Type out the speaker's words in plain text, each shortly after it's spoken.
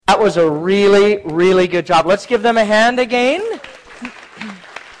was a really, really good job. Let's give them a hand again.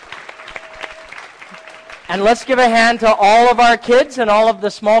 And let's give a hand to all of our kids and all of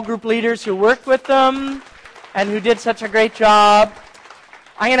the small group leaders who worked with them and who did such a great job.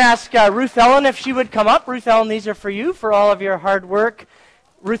 I'm going to ask Ruth Ellen if she would come up. Ruth Ellen, these are for you, for all of your hard work.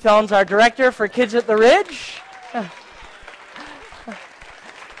 Ruth Ellen's our director for Kids at the Ridge.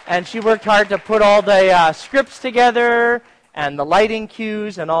 And she worked hard to put all the scripts together and the lighting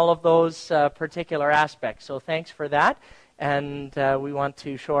cues and all of those particular aspects. So thanks for that. And we want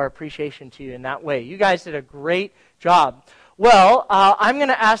to show our appreciation to you in that way. You guys did a great job. Well, I'm going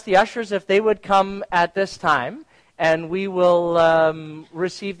to ask the ushers if they would come at this time. And we will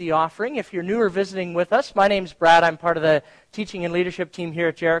receive the offering. If you're new or visiting with us, my name's Brad. I'm part of the teaching and leadership team here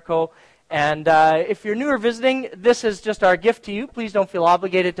at Jericho. And if you're new or visiting, this is just our gift to you. Please don't feel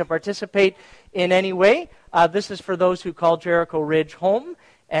obligated to participate in any way. This is for those who call Jericho Ridge home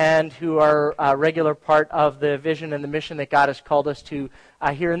and who are a regular part of the vision and the mission that God has called us to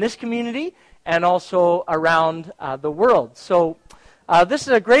here in this community and also around the world. So this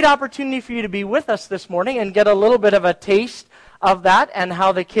is a great opportunity for you to be with us this morning and get a little bit of a taste of that and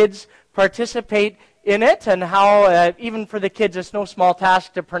how the kids participate in it and how, even for the kids, it's no small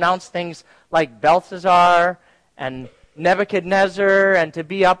task to pronounce things like Belshazzar and Nebuchadnezzar and to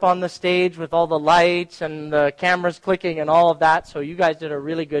be up on the stage with all the lights and the cameras clicking and all of that. So you guys did a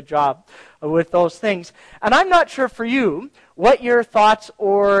really good job with those things. And I'm not sure for you what your thoughts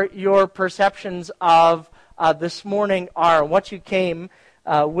or your perceptions of this morning are, what you came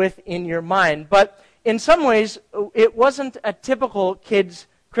with in your mind. But in some ways, it wasn't a typical kids'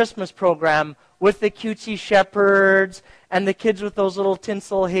 Christmas program with the cutesy shepherds and the kids with those little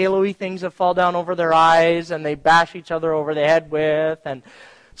tinsel halo-y things that fall down over their eyes and they bash each other over the head with. And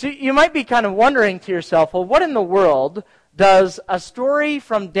so you might be kind of wondering to yourself, well, what in the world does a story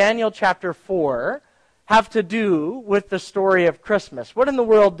from Daniel chapter 4 have to do with the story of Christmas? What in the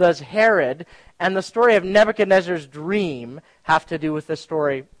world does Herod and the story of Nebuchadnezzar's dream have to do with the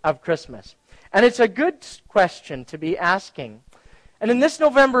story of Christmas? And it's a good question to be asking. And in this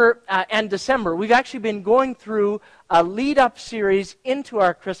November and December, we've actually been going through a lead-up series into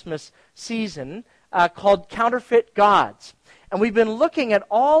our Christmas season called Counterfeit Gods. And we've been looking at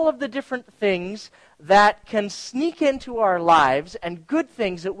all of the different things that can sneak into our lives and good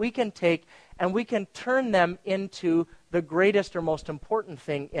things that we can take and we can turn them into the greatest or most important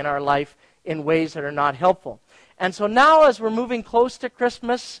thing in our life in ways that are not helpful. And so now as we're moving close to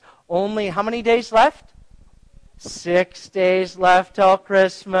Christmas, only how many days left? 6 days left till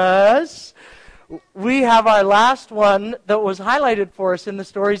Christmas. We have our last one that was highlighted for us in the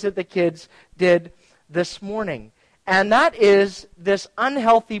stories that the kids did this morning. And that is this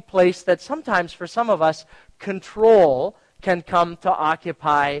unhealthy place that sometimes for some of us, control can come to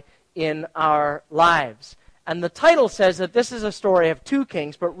occupy in our lives. And the title says that this is a story of two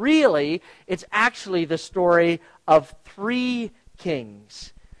kings, but really it's actually the story of three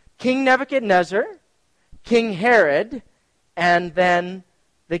kings. King Nebuchadnezzar, King Herod, and then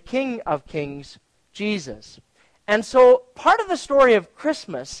the King of Kings, Jesus. And so part of the story of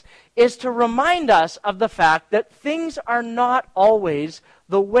Christmas is to remind us of the fact that things are not always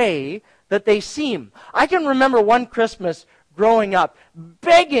the way that they seem. I can remember one Christmas growing up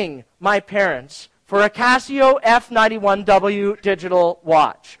begging my parents for a Casio F91W digital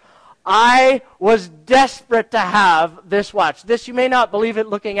watch. I was desperate to have this watch. This, you may not believe it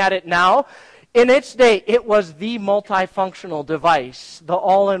looking at it now. In its day, it was the multifunctional device, the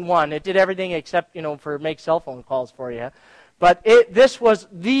all-in-one. It did everything except, for make cell phone calls for you. But this was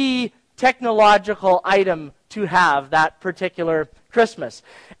the technological item to have that particular Christmas.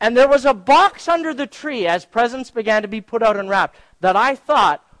 And there was a box under the tree as presents began to be put out and wrapped that I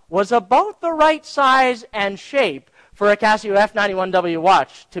thought was about the right size and shape for a Casio F91W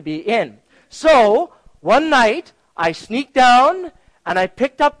watch to be in. So, one night, I sneaked down and I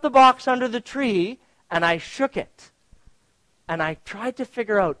picked up the box under the tree and I shook it. And I tried to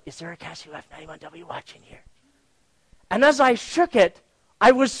figure out, is there a Casio F91W watch in here? And as I shook it,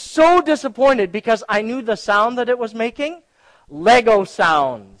 I was so disappointed because I knew the sound that it was making. Lego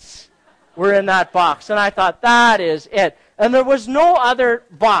sounds were in that box. And I thought, that is it. And there was no other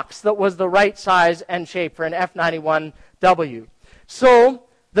box that was the right size and shape for an F91W. So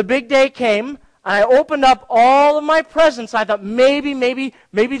the big day came. I opened up all of my presents. I thought maybe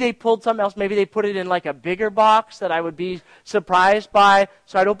they pulled something else. Maybe they put it in like a bigger box that I would be surprised by.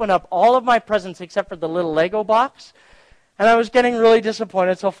 So I'd open up all of my presents except for the little Lego box. And I was getting really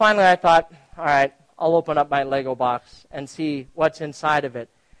disappointed. So finally I thought, all right, I'll open up my Lego box and see what's inside of it.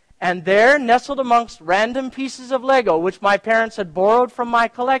 And there, nestled amongst random pieces of Lego, which my parents had borrowed from my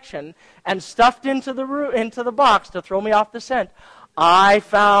collection and stuffed into the box to throw me off the scent, I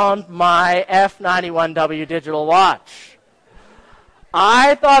found my F91W digital watch.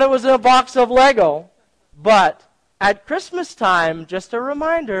 I thought it was a box of Lego, but at Christmas time, just a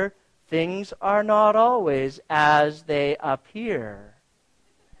reminder, things are not always as they appear.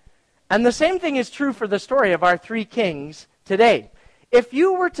 And the same thing is true for the story of our three kings today. If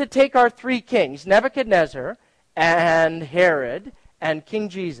you were to take our three kings, Nebuchadnezzar and Herod and King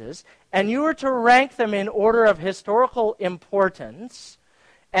Jesus, and you were to rank them in order of historical importance,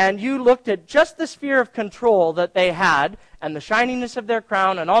 and you looked at just the sphere of control that they had, and the shininess of their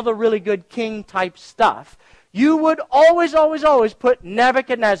crown, and all the really good king-type stuff, you would always, always, always put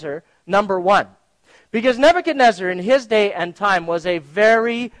Nebuchadnezzar number one. Because Nebuchadnezzar in his day and time was a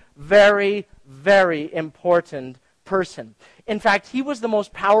very, very, very important person. In fact, he was the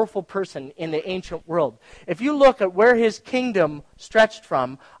most powerful person in the ancient world. If you look at where his kingdom stretched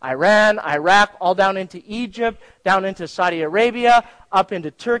from, Iran, Iraq, all down into Egypt, down into Saudi Arabia, up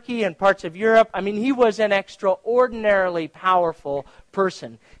into Turkey and parts of Europe, I mean, he was an extraordinarily powerful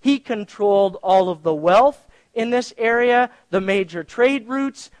person. He controlled all of the wealth in this area, the major trade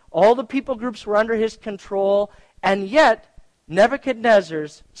routes, all the people groups were under his control, and yet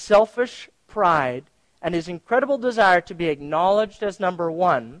Nebuchadnezzar's selfish pride and his incredible desire to be acknowledged as number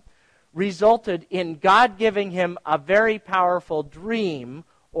one resulted in God giving him a very powerful dream,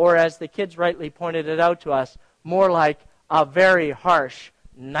 or as the kids rightly pointed it out to us, more like a very harsh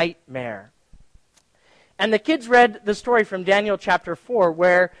nightmare. And the kids read the story from Daniel chapter 4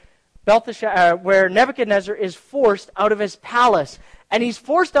 where Nebuchadnezzar is forced out of his palace. And he's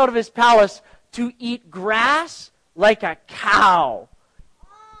forced out of his palace to eat grass like a cow,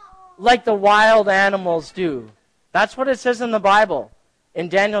 like the wild animals do. That's what it says in the Bible, in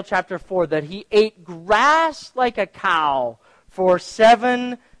Daniel chapter 4, that he ate grass like a cow for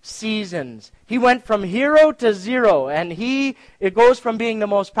 7 seasons. He went from hero to zero, and it goes from being the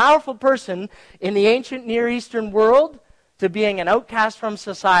most powerful person in the ancient Near Eastern world to being an outcast from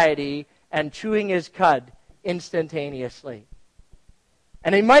society and chewing his cud instantaneously.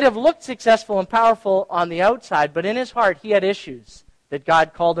 And he might have looked successful and powerful on the outside, but in his heart he had issues that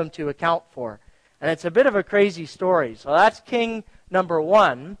God called him to account for. And it's a bit of a crazy story. So that's king number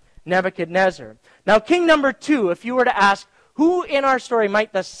one, Nebuchadnezzar. Now king number two, if you were to ask, who in our story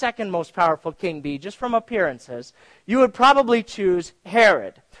might the second most powerful king be, just from appearances, you would probably choose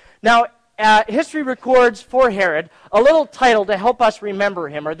Herod. Now, history records for Herod a little title to help us remember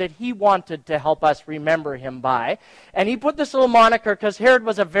him, or that he wanted to help us remember him by. And he put this little moniker because Herod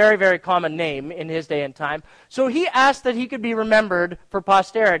was a very, very common name in his day and time. So he asked that he could be remembered for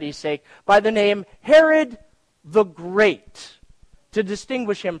posterity's sake by the name Herod the Great, to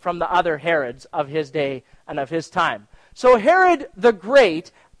distinguish him from the other Herods of his day and of his time. So Herod the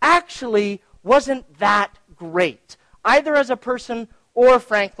Great actually wasn't that great, either as a person or,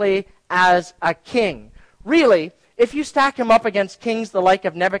 frankly, as a king. Really, if you stack him up against kings the like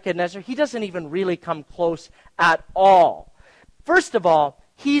of Nebuchadnezzar, he doesn't even really come close at all. First of all,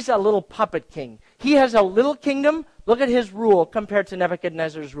 he's a little puppet king. He has a little kingdom. Look at his rule compared to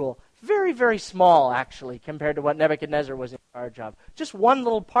Nebuchadnezzar's rule. Very, very small, actually, compared to what Nebuchadnezzar was in charge of. Just one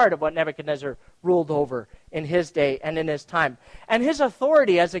little part of what Nebuchadnezzar ruled over in his day and in his time. And his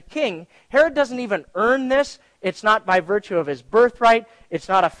authority as a king, Herod doesn't even earn this. It's not by virtue of his birthright. It's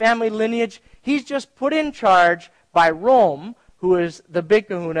not a family lineage. He's just put in charge by Rome, who is the big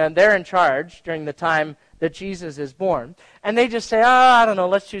kahuna, and they're in charge during the time that Jesus is born. And they just say, I don't know,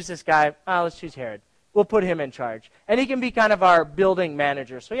 let's choose this guy. Let's choose Herod. We'll put him in charge. And he can be kind of our building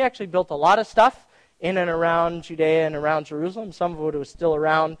manager. So he actually built a lot of stuff in and around Judea and around Jerusalem. Some of it was still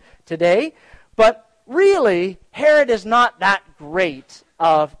around today. But really, Herod is not that great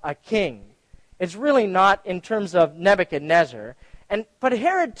of a king. It's really not in terms of Nebuchadnezzar. But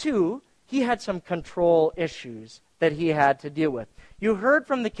Herod, too, he had some control issues that he had to deal with. You heard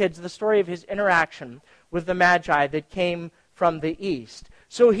from the kids the story of his interaction with the Magi that came from the east.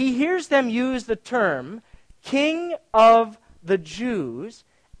 So he hears them use the term King of the Jews,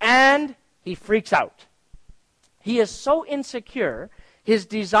 and he freaks out. He is so insecure, his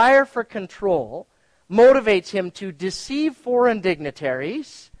desire for control motivates him to deceive foreign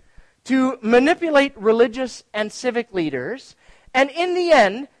dignitaries, to manipulate religious and civic leaders, and in the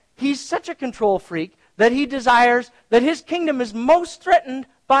end, he's such a control freak that he desires that his kingdom is most threatened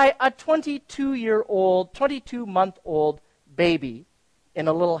by a 22-month-old baby in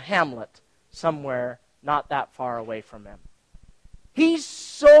a little hamlet somewhere not that far away from him. He's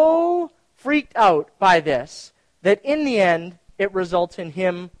so freaked out by this that in the end, it results in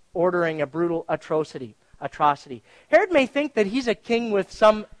him ordering a brutal atrocity. Herod may think that he's a king with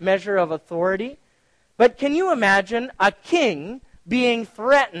some measure of authority, but can you imagine a king being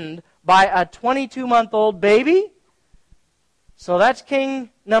threatened by a 22-month-old baby? So that's king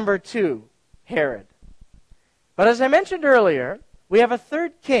number 2, Herod. But as I mentioned earlier, we have a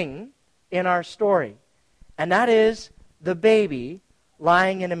third king in our story, and that is the baby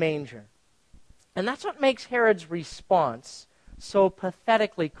lying in a manger. And that's what makes Herod's response so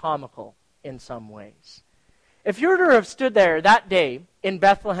pathetically comical in some ways. If you were to have stood there that day in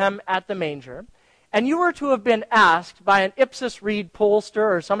Bethlehem at the manger, and you were to have been asked by an Ipsos Reid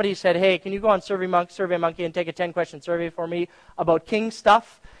pollster, or somebody said, hey, can you go on SurveyMonkey and take a 10-question survey for me about king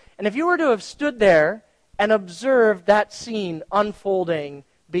stuff? And if you were to have stood there and observed that scene unfolding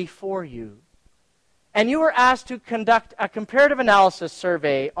before you, and you were asked to conduct a comparative analysis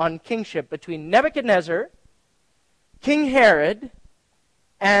survey on kingship between Nebuchadnezzar, King Herod,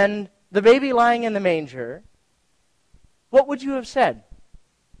 and the baby lying in the manger, what would you have said?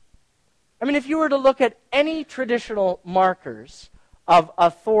 I mean, if you were to look at any traditional markers of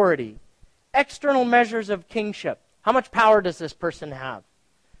authority, external measures of kingship, how much power does this person have?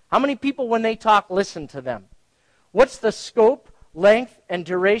 How many people, when they talk, listen to them? What's the scope, length, and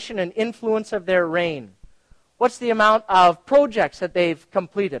duration and influence of their reign? What's the amount of projects that they've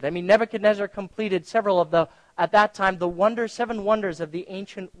completed? I mean, Nebuchadnezzar completed several of at that time, the 7 wonders of the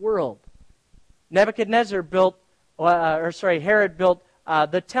ancient world. Herod built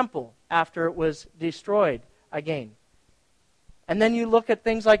the temple after it was destroyed again. And then you look at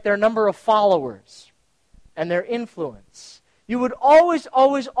things like their number of followers and their influence. You would always,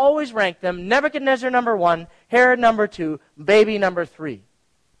 always, always rank them Nebuchadnezzar number 1, Herod number 2, baby number 3.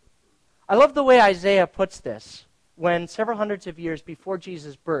 I love the way Isaiah puts this when several hundreds of years before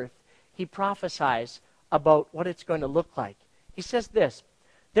Jesus' birth, he prophesies about what it's going to look like. He says this,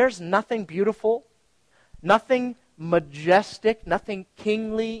 there's nothing beautiful, nothing majestic, nothing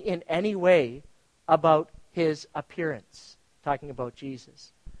kingly in any way about his appearance, talking about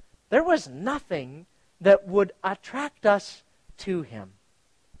Jesus. There was nothing that would attract us to him.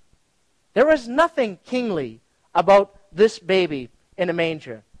 There was nothing kingly about this baby in a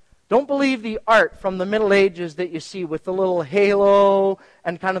manger. Don't believe the art from the Middle Ages that you see with the little halo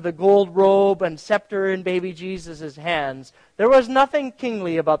and kind of the gold robe and scepter in baby Jesus' hands. There was nothing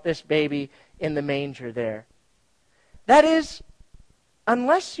kingly about this baby in the manger there. That is,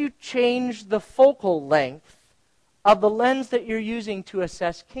 unless you change the focal length of the lens that you're using to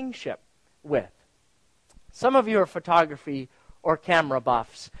assess kingship with. Some of you are photography or camera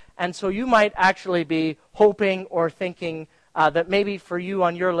buffs, and so you might actually be hoping or thinking that maybe for you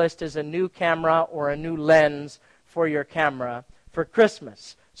on your list is a new camera or a new lens for your camera for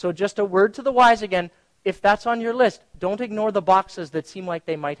Christmas. So just a word to the wise again, if that's on your list, don't ignore the boxes that seem like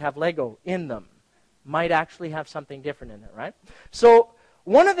they might have Lego in them. Might actually have something different in it, right? So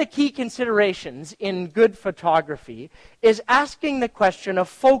one of the key considerations in good photography is asking the question of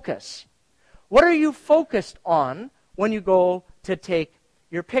focus. What are you focused on when you go to take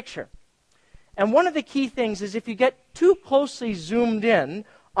your picture? And one of the key things is if you get too closely zoomed in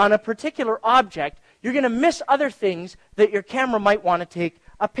on a particular object, you're going to miss other things that your camera might want to take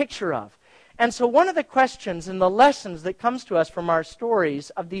a picture of. And so one of the questions and the lessons that comes to us from our stories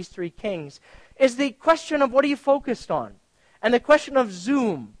of these 3 kings is the question of what are you focused on? And the question of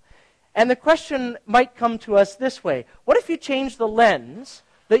zoom. And the question might come to us this way. What if you change the lens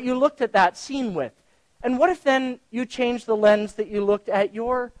that you looked at that scene with? And what if then you change the lens that you looked at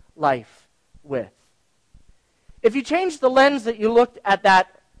your life with? If you change the lens that you looked at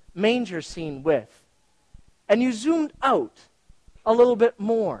that manger scene with, and you zoomed out a little bit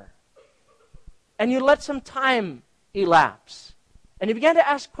more, and you let some time elapse, and you began to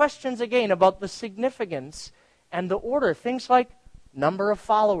ask questions again about the significance and the order, things like number of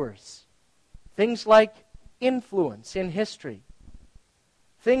followers, things like influence in history,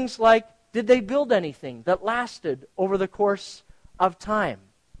 things like did they build anything that lasted over the course of time?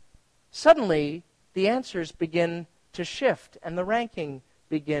 Suddenly, the answers begin to shift, and the ranking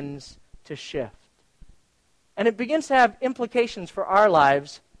begins to shift. And it begins to have implications for our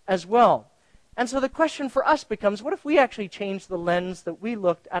lives as well. And so the question for us becomes, what if we actually changed the lens that we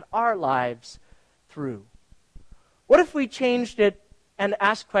looked at our lives through? What if we changed it and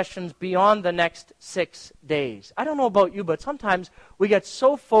asked questions beyond the next 6 days? I don't know about you, but sometimes we get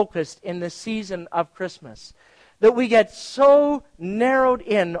so focused in the season of Christmas that we get so narrowed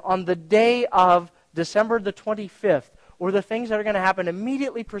in on the day of December the 25th, or the things that are going to happen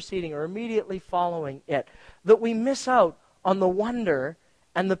immediately preceding or immediately following it, that we miss out on the wonder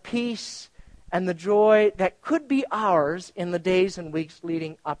and the peace and the joy that could be ours in the days and weeks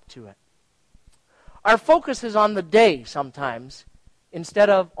leading up to it. Our focus is on the day sometimes instead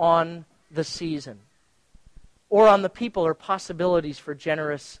of on the season or on the people or possibilities for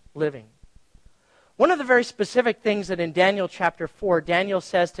generous living. One of the very specific things that in Daniel chapter 4, Daniel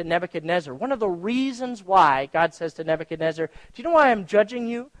says to Nebuchadnezzar, one of the reasons why God says to Nebuchadnezzar, do you know why I'm judging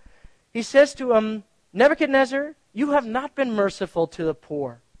you? He says to him, Nebuchadnezzar, you have not been merciful to the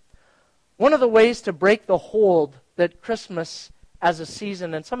poor. One of the ways to break the hold that Christmas as a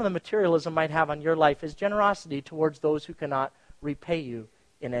season and some of the materialism might have on your life is generosity towards those who cannot repay you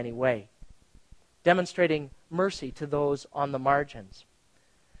in any way. Demonstrating mercy to those on the margins.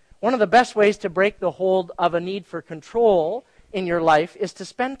 One of the best ways to break the hold of a need for control in your life is to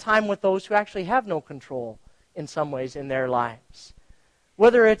spend time with those who actually have no control in some ways in their lives.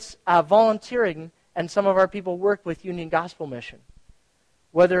 Whether it's volunteering, and some of our people work with Union Gospel Mission.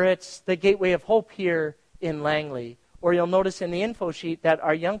 Whether it's the Gateway of Hope here in Langley, or you'll notice in the info sheet that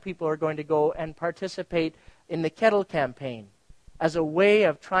our young people are going to go and participate in the Kettle Campaign as a way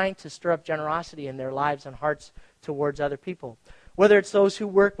of trying to stir up generosity in their lives and hearts towards other people. Whether it's those who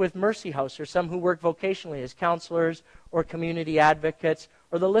work with Mercy House or some who work vocationally as counselors or community advocates,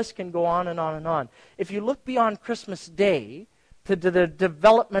 or the list can go on and on and on. If you look beyond Christmas Day to the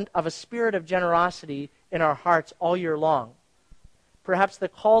development of a spirit of generosity in our hearts all year long, perhaps the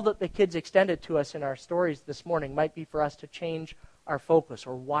call that the kids extended to us in our stories this morning might be for us to change our focus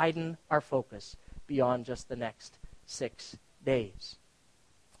or widen our focus beyond just the next 6 days.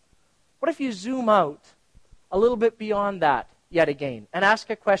 What if you zoom out a little bit beyond that yet again and ask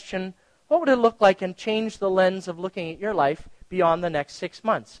a question, what would it look like, and change the lens of looking at your life beyond the next 6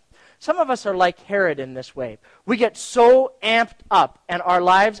 months? Some of us are like Herod in this way. We get so amped up, and our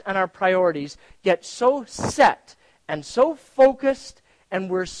lives and our priorities get so set and so focused, and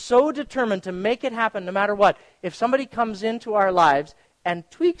we're so determined to make it happen no matter what. If somebody comes into our lives and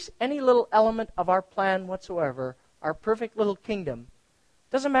tweaks any little element of our plan whatsoever, our perfect little kingdom,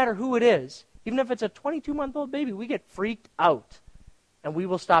 doesn't matter who it is, even if it's a 22-month-old baby, we get freaked out, and we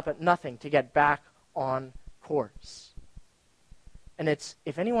will stop at nothing to get back on course. And it's,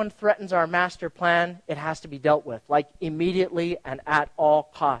 if anyone threatens our master plan, it has to be dealt with, like immediately and at all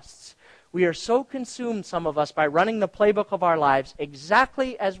costs. We are so consumed, some of us, by running the playbook of our lives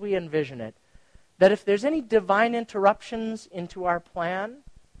exactly as we envision it, that if there's any divine interruptions into our plan,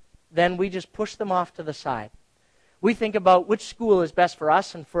 then we just push them off to the side. We think about which school is best for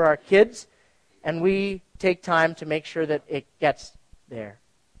us and for our kids, and we take time to make sure that it gets there.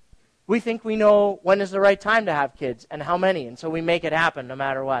 We think we know when is the right time to have kids and how many, and so we make it happen no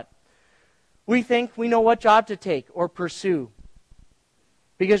matter what. We think we know what job to take or pursue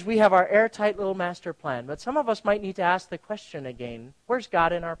because we have our airtight little master plan. But some of us might need to ask the question again, where's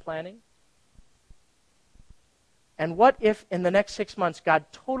God in our planning? And what if in the next 6 months God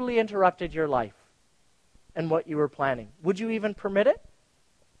totally interrupted your life and what you were planning? Would you even permit it?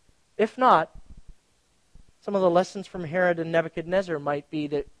 If not, some of the lessons from Herod and Nebuchadnezzar might be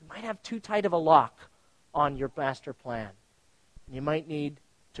that you might have too tight of a lock on your master plan. You might need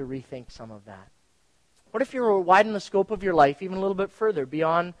to rethink some of that. What if you were to widen the scope of your life even a little bit further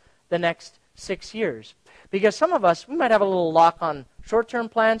beyond the next 6 years? Because some of us, we might have a little lock on short-term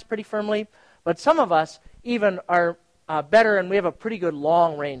plans pretty firmly, but some of us even are better, and we have a pretty good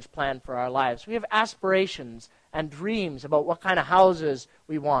long-range plan for our lives. We have aspirations and dreams about what kind of houses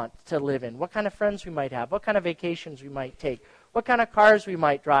we want to live in, what kind of friends we might have, what kind of vacations we might take, what kind of cars we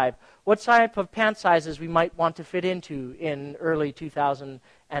might drive, what type of pant sizes we might want to fit into in early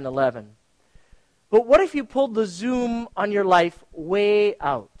 2011. But what if you pulled the zoom on your life way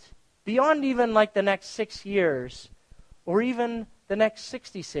out, beyond even like the next 6 years, or even the next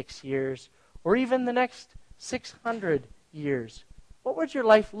 66 years, or even the next 600 years? What would your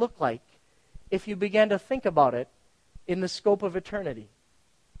life look like if you began to think about it in the scope of eternity?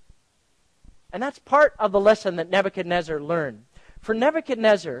 And that's part of the lesson that Nebuchadnezzar learned. For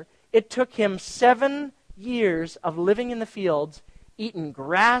Nebuchadnezzar, it took him 7 years of living in the fields, eating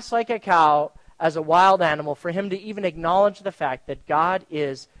grass like a cow as a wild animal, for him to even acknowledge the fact that God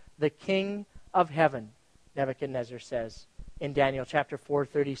is the King of heaven, Nebuchadnezzar says in Daniel chapter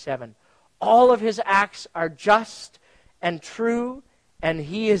 4:37. All of his acts are just and true, and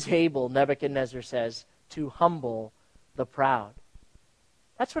he is able, Nebuchadnezzar says, to humble the proud.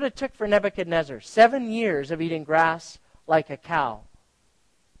 That's what it took for Nebuchadnezzar, 7 years of eating grass like a cow.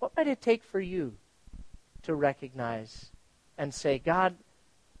 What might it take for you to recognize and say, God,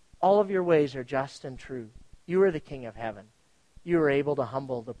 all of your ways are just and true. You are the King of heaven. You are able to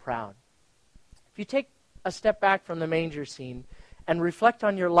humble the proud. If you take a step back from the manger scene and reflect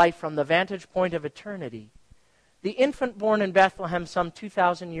on your life from the vantage point of eternity, the infant born in Bethlehem some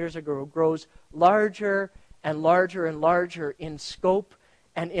 2,000 years ago grows larger and larger and larger in scope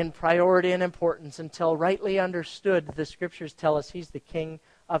and in priority and importance until, rightly understood, the Scriptures tell us he's the King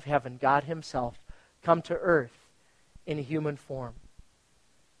of heaven, God himself, come to earth in human form,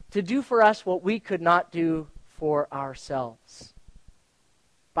 to do for us what we could not do for ourselves.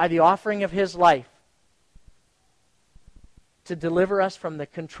 By the offering of his life, to deliver us from the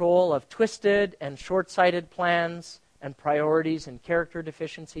control of twisted and short-sighted plans and priorities and character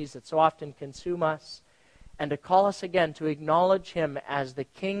deficiencies that so often consume us, and to call us again to acknowledge him as the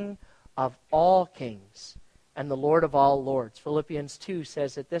King of all kings and the Lord of all lords. Philippians 2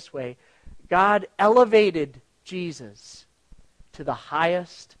 says it this way: God elevated Jesus to the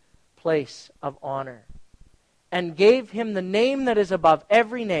highest place of honor and gave him the name that is above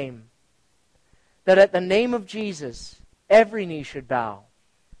every name, that at the name of Jesus every knee should bow,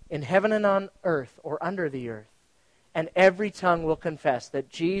 in heaven and on earth or under the earth, and every tongue will confess that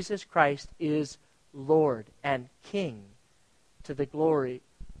Jesus Christ is Lord and King, to the glory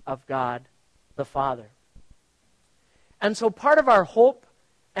of God the Father. And so part of our hope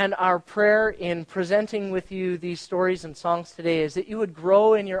and our prayer in presenting with you these stories and songs today is that you would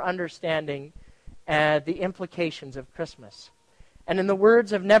grow in your understanding the implications of Christmas. And in the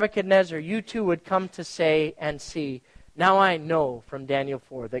words of Nebuchadnezzar, you too would come to say and see, now I know from Daniel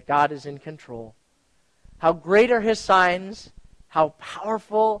 4 that God is in control. How great are his signs, how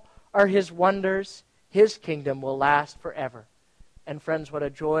powerful are his wonders. His kingdom will last forever. And friends, what a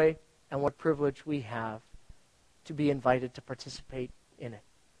joy and what privilege we have to be invited to participate in it.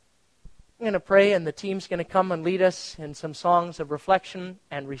 I'm going to pray, and the team's going to come and lead us in some songs of reflection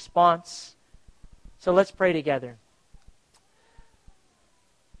and response. So let's pray together.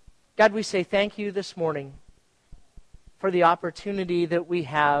 God, we say thank you this morning for the opportunity that we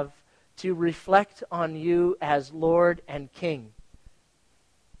have to reflect on you as Lord and King.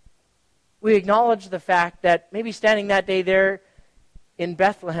 We acknowledge the fact that maybe standing that day there in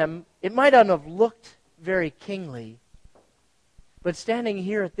Bethlehem, it might not have looked very kingly, but standing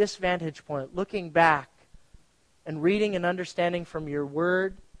here at this vantage point, looking back and reading and understanding from your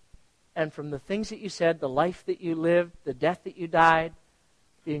word and from the things that you said, the life that you lived, the death that you died,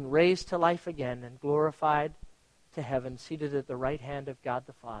 being raised to life again and glorified to heaven, seated at the right hand of God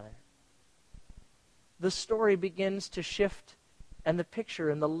the Father. The story begins to shift, and the picture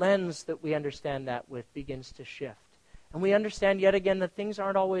and the lens that we understand that with begins to shift. And we understand yet again that things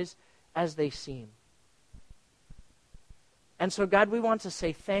aren't always as they seem. And so, God, we want to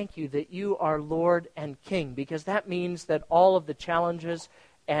say thank you that you are Lord and King, because that means that all of the challenges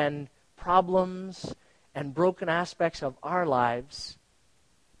and problems and broken aspects of our lives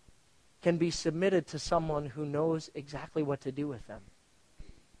can be submitted to someone who knows exactly what to do with them.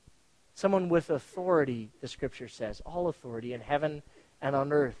 Someone with authority, the Scripture says, all authority in heaven and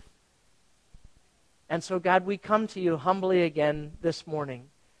on earth. And so, God, we come to you humbly again this morning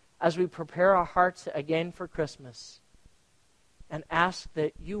as we prepare our hearts again for Christmas and ask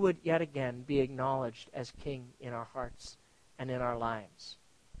that you would yet again be acknowledged as King in our hearts and in our lives.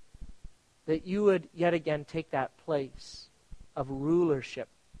 That you would yet again take that place of rulership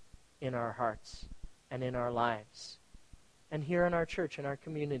in our hearts and in our lives, and here in our church and our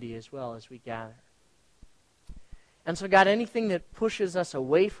community as well as we gather. And so, God, anything that pushes us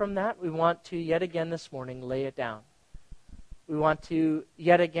away from that, we want to yet again this morning lay it down. We want to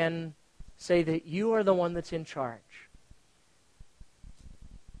yet again say that you are the one that's in charge.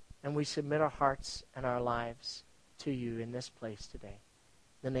 And we submit our hearts and our lives to you in this place today.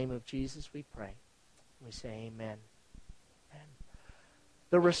 In the name of Jesus we pray. We say amen. Amen.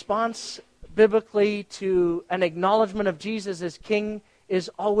 The response biblically to an acknowledgement of Jesus as King is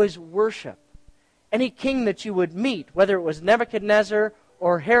always worship. Any king that you would meet, whether it was Nebuchadnezzar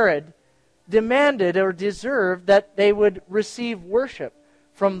or Herod, demanded or deserved that they would receive worship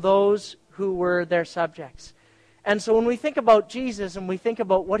from those who were their subjects. And so when we think about Jesus and we think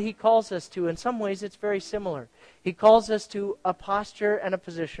about what he calls us to, in some ways it's very similar. He calls us to a posture and a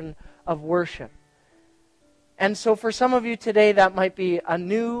position of worship. And so for some of you today, that might be a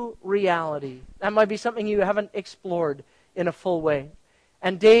new reality. That might be something you haven't explored in a full way.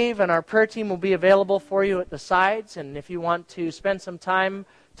 And Dave and our prayer team will be available for you at the sides. And if you want to spend some time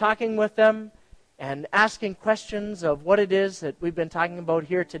talking with them and asking questions of what it is that we've been talking about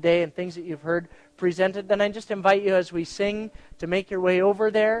here today and things that you've heard presented, then I just invite you as we sing to make your way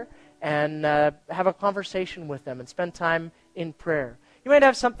over there and have a conversation with them and spend time in prayer. You might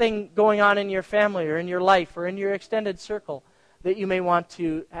have something going on in your family or in your life or in your extended circle that you may want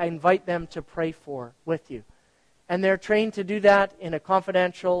to invite them to pray for with you. And they're trained to do that in a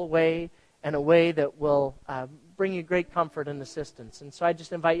confidential way and a way that will bring you great comfort and assistance. And so I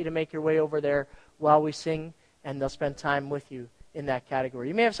just invite you to make your way over there while we sing, and they'll spend time with you in that category.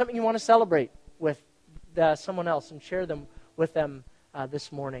 You may have something you want to celebrate with someone else and share them with them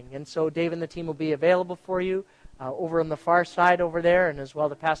this morning. And so Dave and the team will be available for you over on the far side over there, and as well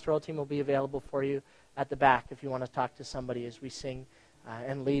the pastoral team will be available for you at the back if you want to talk to somebody as we sing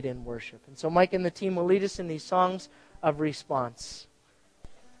and lead in worship. And so Mike and the team will lead us in these songs of response.